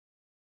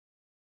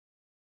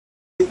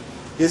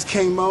It's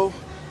King Mo.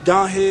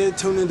 Go ahead,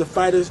 tune in to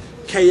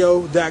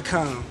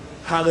FightersKO.com.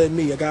 Holla at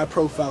me. I got a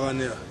profile on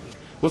there.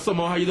 What's up,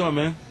 Mo? How you doing,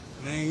 man?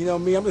 Man, you know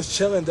me. I'm just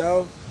chilling,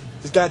 dog.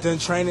 Just got done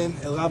training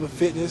at Lava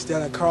Fitness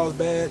down at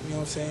Carlsbad. You know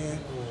what I'm saying?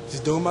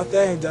 Just doing my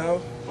thing,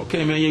 dog.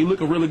 Okay, man. Yeah, you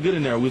looking really good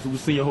in there. We've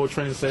seen your whole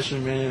training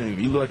session, man, and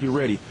you look like you're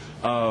ready.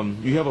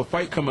 You have a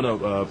fight coming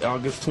up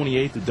August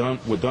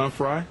 28th with Don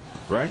Fry,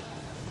 right?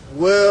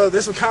 Well,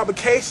 there's some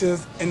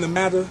complications in the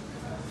matter.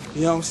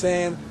 You know what I'm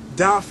saying?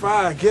 Don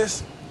Fry, I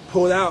guess,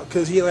 pulled out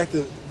because he liked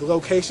the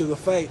location of the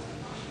fight.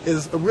 It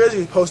was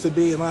originally supposed to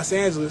be in Los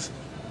Angeles,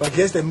 but I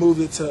guess they moved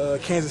it to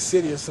Kansas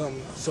City or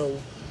something. So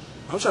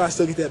I'm trying to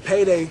still get that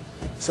payday,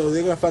 so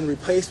they're going to find a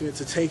replacement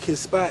to take his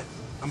spot.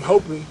 I'm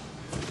hoping, you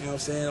know what I'm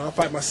saying, I'll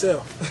fight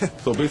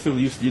myself. So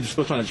basically, you're just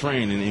still trying to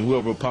train, and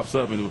whoever pops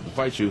up and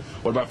fight you.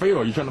 What about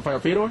Fedor? You trying to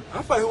fight Fedor?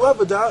 I'll fight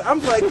whoever, dog.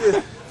 I'm like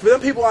this. For them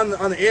people on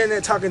the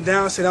internet talking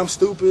down, saying I'm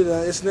stupid,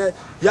 it's not,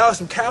 y'all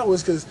some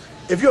cowards, because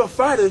if you're a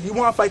fighter, you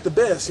want to fight the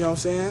best, you know what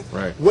I'm saying?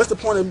 Right. What's the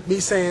point of me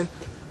saying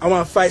I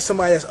want to fight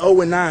somebody that's 0-9?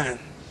 You know what I'm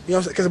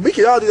saying? Because we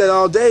can all do that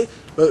all day,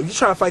 but you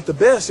try to fight the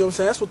best, you know what I'm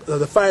saying? That's what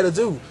the fighter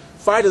do.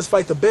 Fighters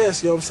fight the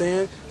best, you know what I'm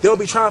saying? They don't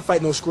be trying to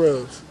fight no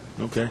scrubs.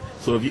 Okay.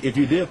 So if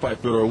you did fight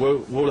Fedor,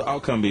 what would the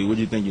outcome be? Would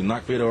you think you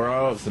knock Fedor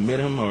out, submit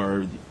him,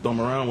 or throw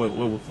him around? What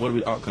would be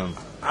the outcome?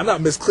 I'm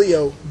not Miss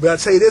Cleo, but I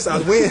tell you this,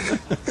 I'd win.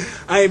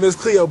 I ain't Miss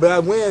Cleo, but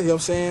I'd win, you know what I'm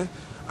saying?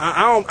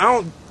 I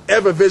don't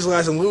ever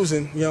visualize them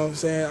losing, you know what I'm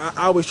saying?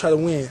 I always try to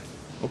win.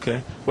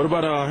 Okay. What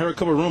about, I heard a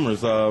couple of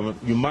rumors.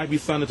 You might be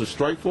signed to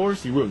Strike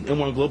Force. You're in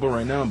M1 Global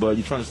right now, but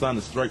you're trying to sign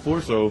to Strike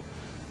Force, so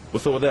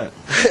what's up with that?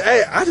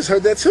 Hey, I just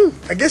heard that too.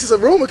 I guess it's a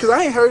rumor because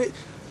I ain't heard it.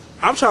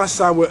 I'm trying to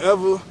sign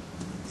wherever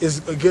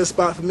is a good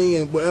spot for me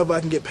and wherever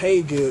I can get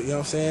paid good, you know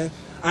what I'm saying?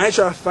 I ain't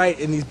trying to fight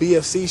in these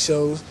BFC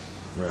shows.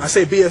 Right. I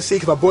say BFC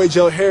because my boy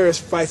Joe Harris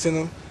fights in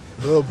them,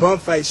 the little bum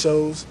fight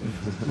shows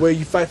where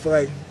you fight for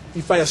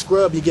you fight a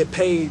scrub, you get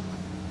paid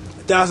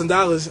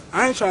 $1,000.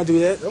 I ain't trying to do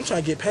that. I'm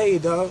trying to get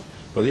paid, dog.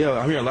 But yeah,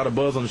 I'm hearing a lot of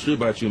buzz on the street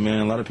about you, man.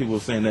 A lot of people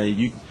saying that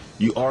you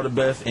are the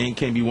best and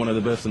can be one of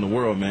the best in the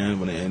world,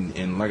 man.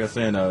 And like I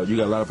said, you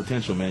got a lot of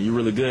potential, man. You're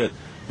really good.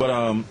 But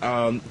a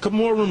couple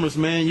more rumors,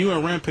 man. You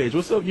and Rampage.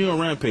 What's up, you and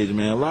Rampage,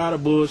 man? A lot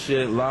of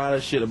bullshit, a lot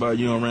of shit about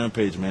you and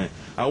Rampage, man.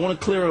 I want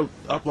to clear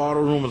up all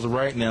the rumors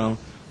right now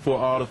for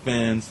all the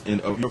fans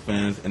and of your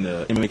fans in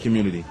the MMA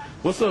community.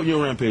 What's up, you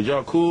and Rampage?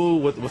 Y'all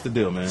cool? What's the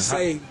deal, man?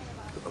 Say,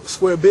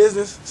 square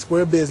business,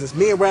 square business.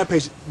 Me and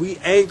Rampage, we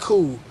ain't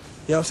cool. You know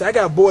what I'm saying? I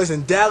got boys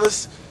in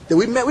Dallas that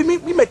we met. We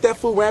met that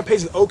fool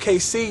Rampage in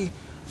OKC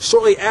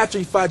shortly after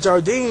he fought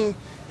Jardine. And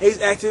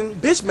he's acting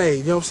bitch made.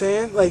 You know what I'm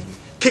saying? Like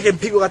kicking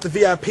people out the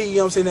VIP. You know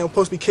what I'm saying? That were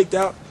supposed to be kicked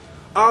out.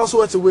 All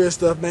sorts of weird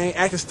stuff, man.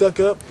 Acting stuck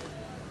up,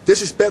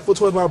 disrespectful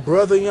towards my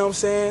brother. You know what I'm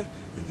saying?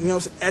 You know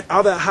what I'm saying?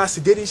 All that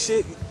hostility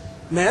shit.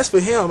 Man, that's for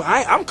him.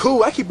 I'm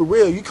cool. I keep it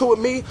real. You cool with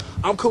me?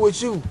 I'm cool with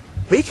you.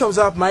 But he comes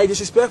off mighty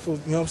disrespectful.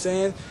 You know what I'm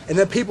saying? And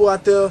then people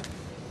out there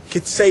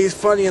could say it's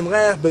funny and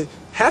laugh, but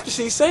half the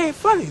shit he's saying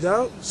funny,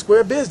 dog.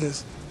 Square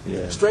business.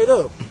 Yeah. Straight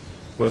up.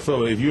 Well,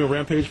 so if you and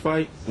Rampage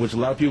fight, which a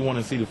lot of people want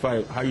to see the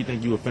fight, how you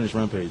think you would finish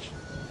Rampage?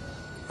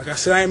 Like I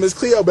said, I ain't Miss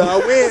Cleo, but I'll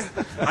win.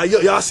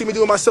 Y'all see me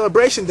doing my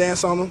celebration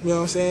dance on them, you know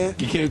what I'm saying?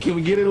 Can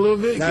we get it a little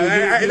bit?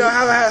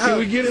 Can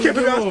we get it? Can't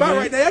put me on the spot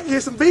right now. I can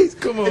hear some beats.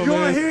 Come on, if you man.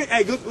 want to hear it,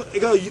 hey, go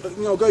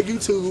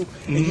YouTube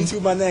and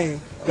YouTube my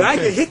name. But I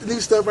can hit the new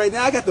stuff right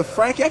now. I got the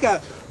Frankie. I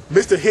got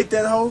Mr. Hit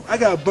That Hoe. I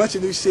got a bunch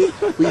of new shit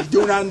we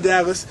doing out in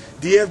Dallas.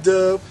 DF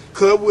Dub,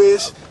 Club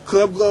Wish,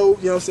 Club Glow,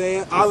 you know what I'm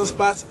saying? All the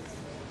spots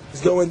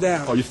is going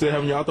down. Are you still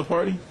having your after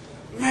party?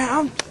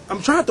 Man,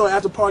 I'm trying to throw an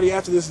after party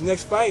after this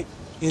next fight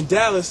in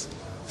Dallas,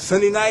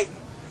 Sunday night.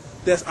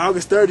 That's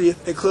August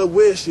 30th at Club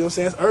Wish. You know what I'm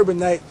saying? It's Urban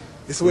Night.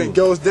 It's where it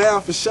goes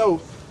down for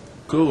sure.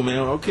 Cool, man.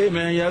 Okay,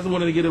 man. Yeah, I just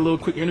wanted to get a little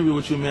quick interview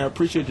with you, man. I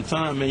appreciate your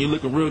time, man. You're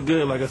looking real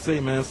good, like I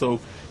say, man. So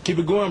keep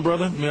it going,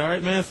 brother. Man, all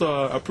right, man.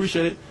 So I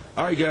appreciate it.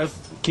 All right, guys.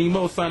 King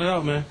Mo signing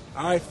out, man.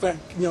 All right, you know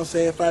what I'm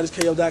saying?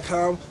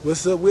 FightersKO.com.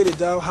 What's up with it,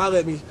 dog? Holla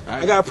at me.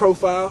 Right. I got a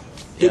profile.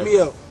 Hit me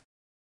up.